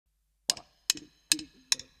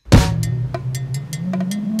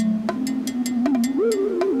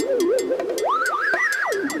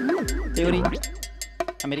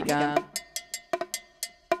Amerikaan.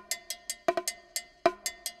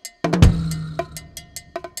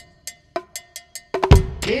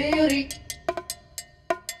 Theorie.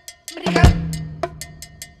 Amerikaan.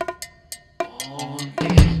 Oh,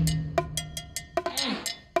 nee.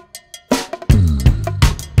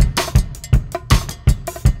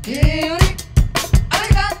 Theorie.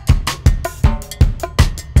 Amerikaan.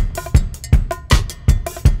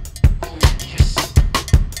 Oh, yes.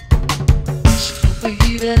 Ze roepen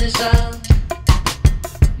hier wel eens aan,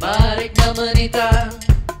 maar ik meld me niet aan.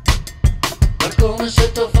 Waar komen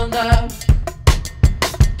ze toch vandaan?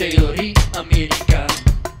 Theorie Amerikaan.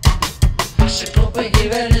 Ze kloppen hier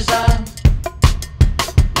wel eens aan,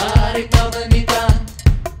 maar ik meld me niet aan.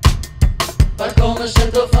 Waar komen ze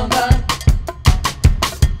toch vandaan?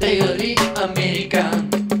 Theorie Amerikaan.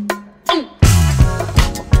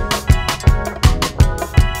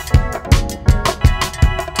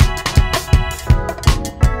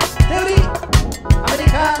 Theorie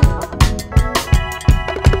Amerikaan.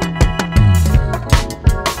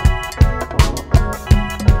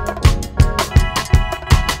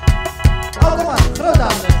 Oh, kom maar, groot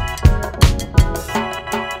handen.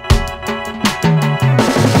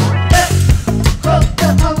 Grote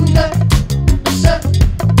handen, ze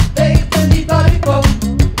weten niet waar ik woon.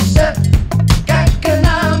 Ze kijken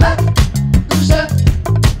naar me, ze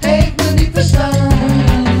heeft me niet verstaan.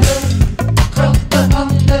 Grote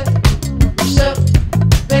handen, ze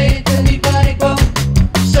weten niet waar ik woon.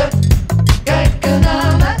 Ze kijken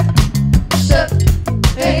naar me, ze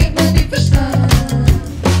heeft me niet verstaan.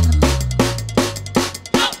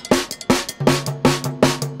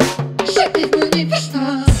 Ze heeft me niet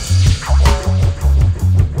verstaan.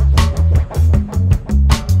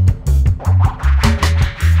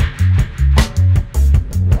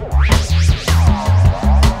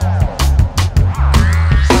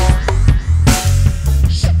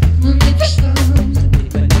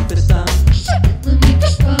 Ik ben niet verstaan. Ze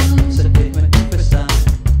heeft me niet verstaan.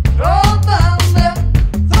 Groot handen.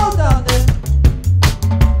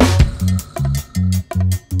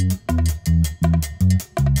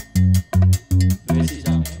 Ruiz is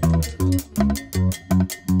aan.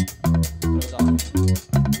 Groot handen.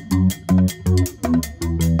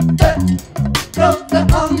 Grote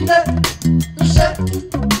handen, ze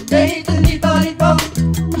weten niet waar ik woon.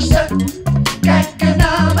 Ze kijken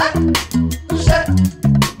naar me, ze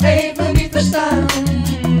heeft me niet verstaan.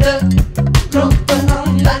 Grote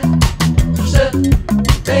handen, ze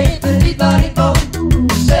weten niet waar ik woon.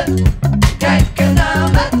 Ze kijken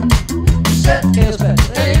naar me, ze Heel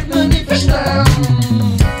spannend. heeft me niet verstaan.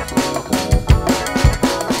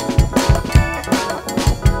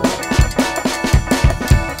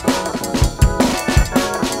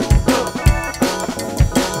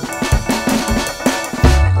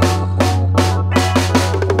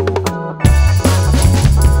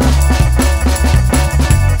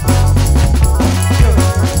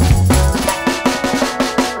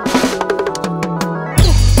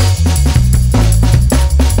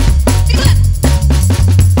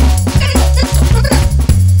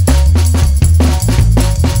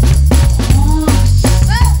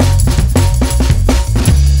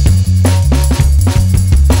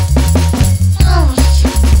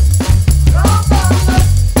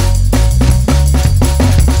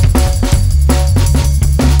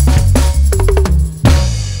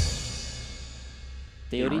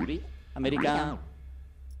 Theorie Amerikaan.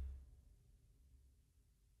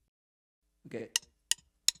 Oké.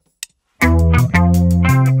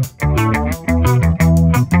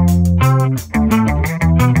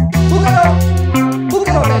 Bukaroo,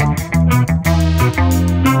 Bukaroo.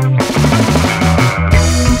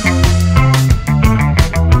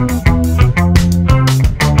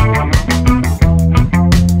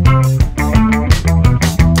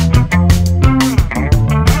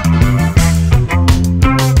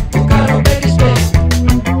 Bukaroo, baby, space.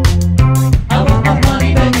 I want my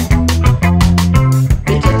money back.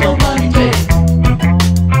 Digital money trade.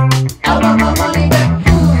 I want my money back.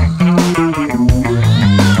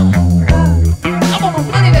 I want my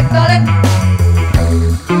money back, darling.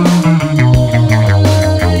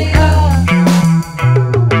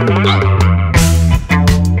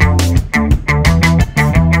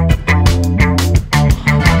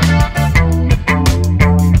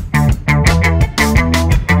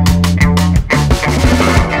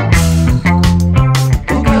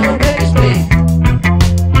 Bukaroo, baby, space.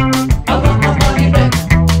 I want my money back.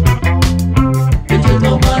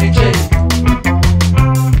 Digital money trade.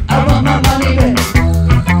 I want my money back.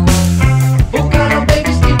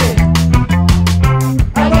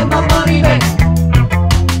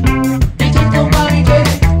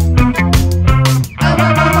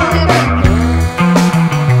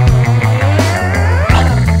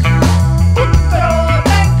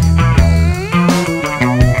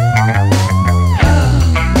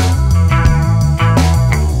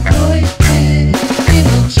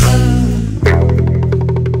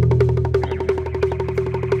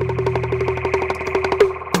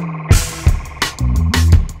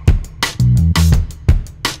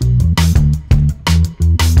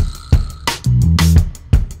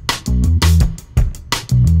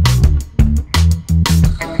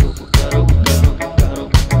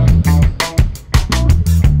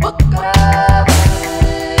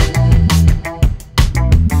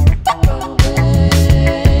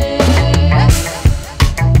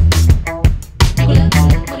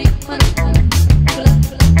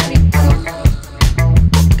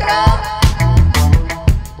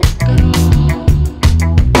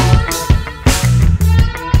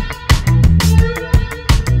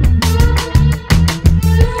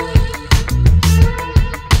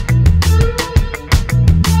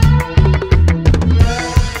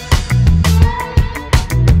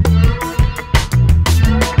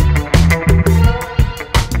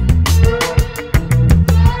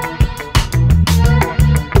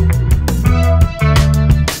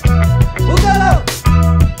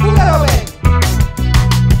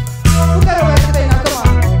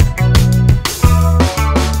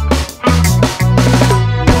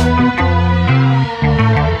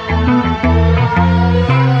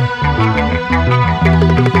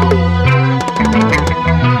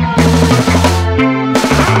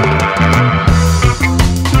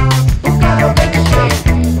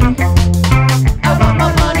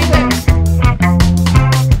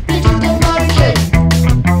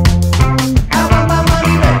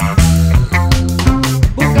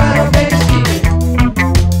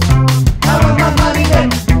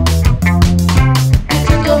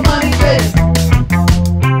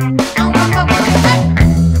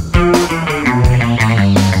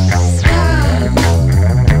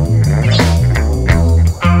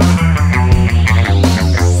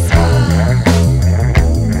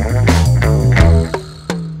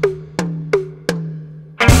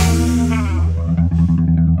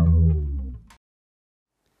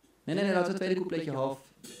 Nee, laten we het tweede coupletje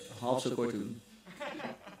half zo kort doen.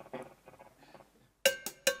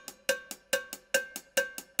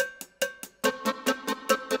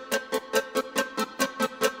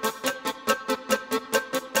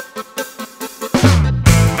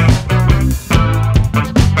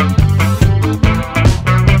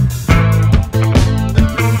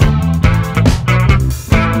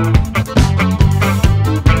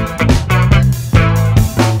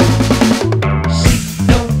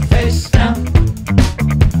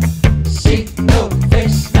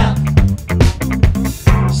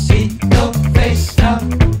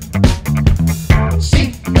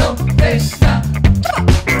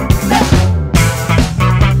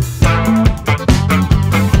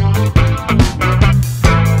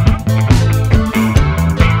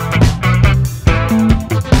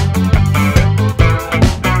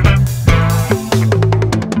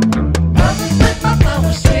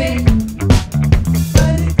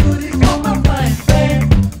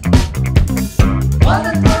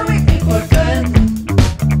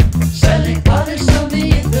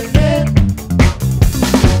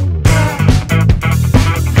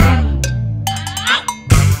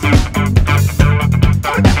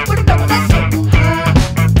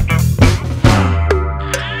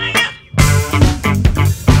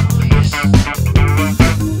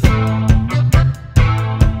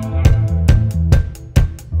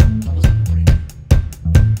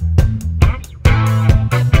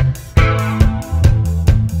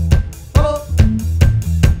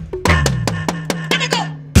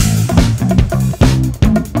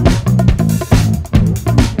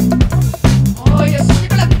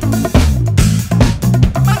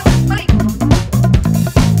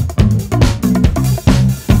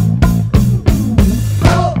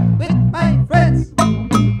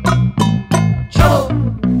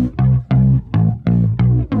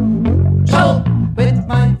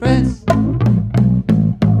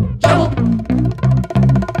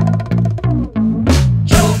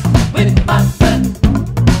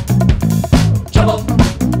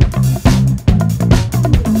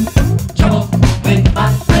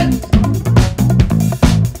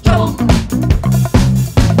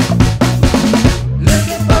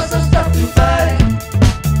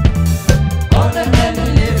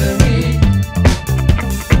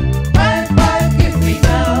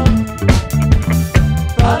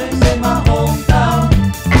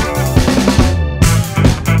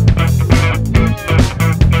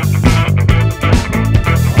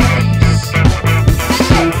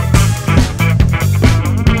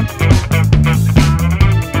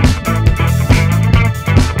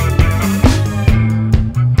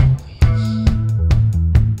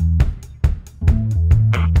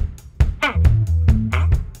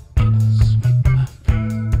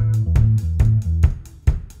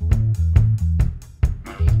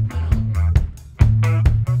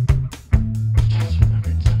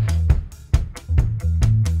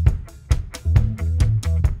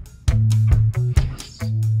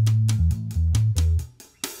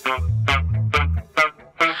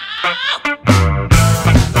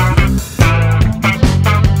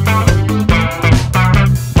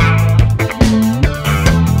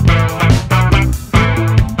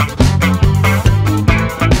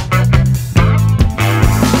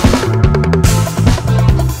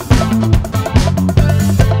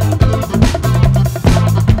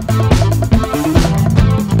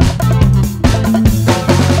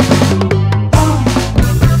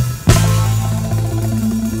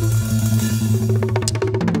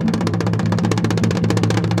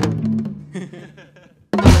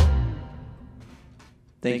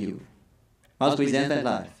 Thank you. Mauskovic Dance Band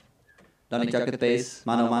Live. Donnie Chuck at bass,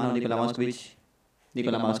 Mano, Nicola Mauskovic,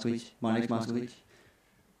 Nicola Mauskovic, Marnix Mauskovic,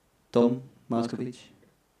 Tom Mauskovic.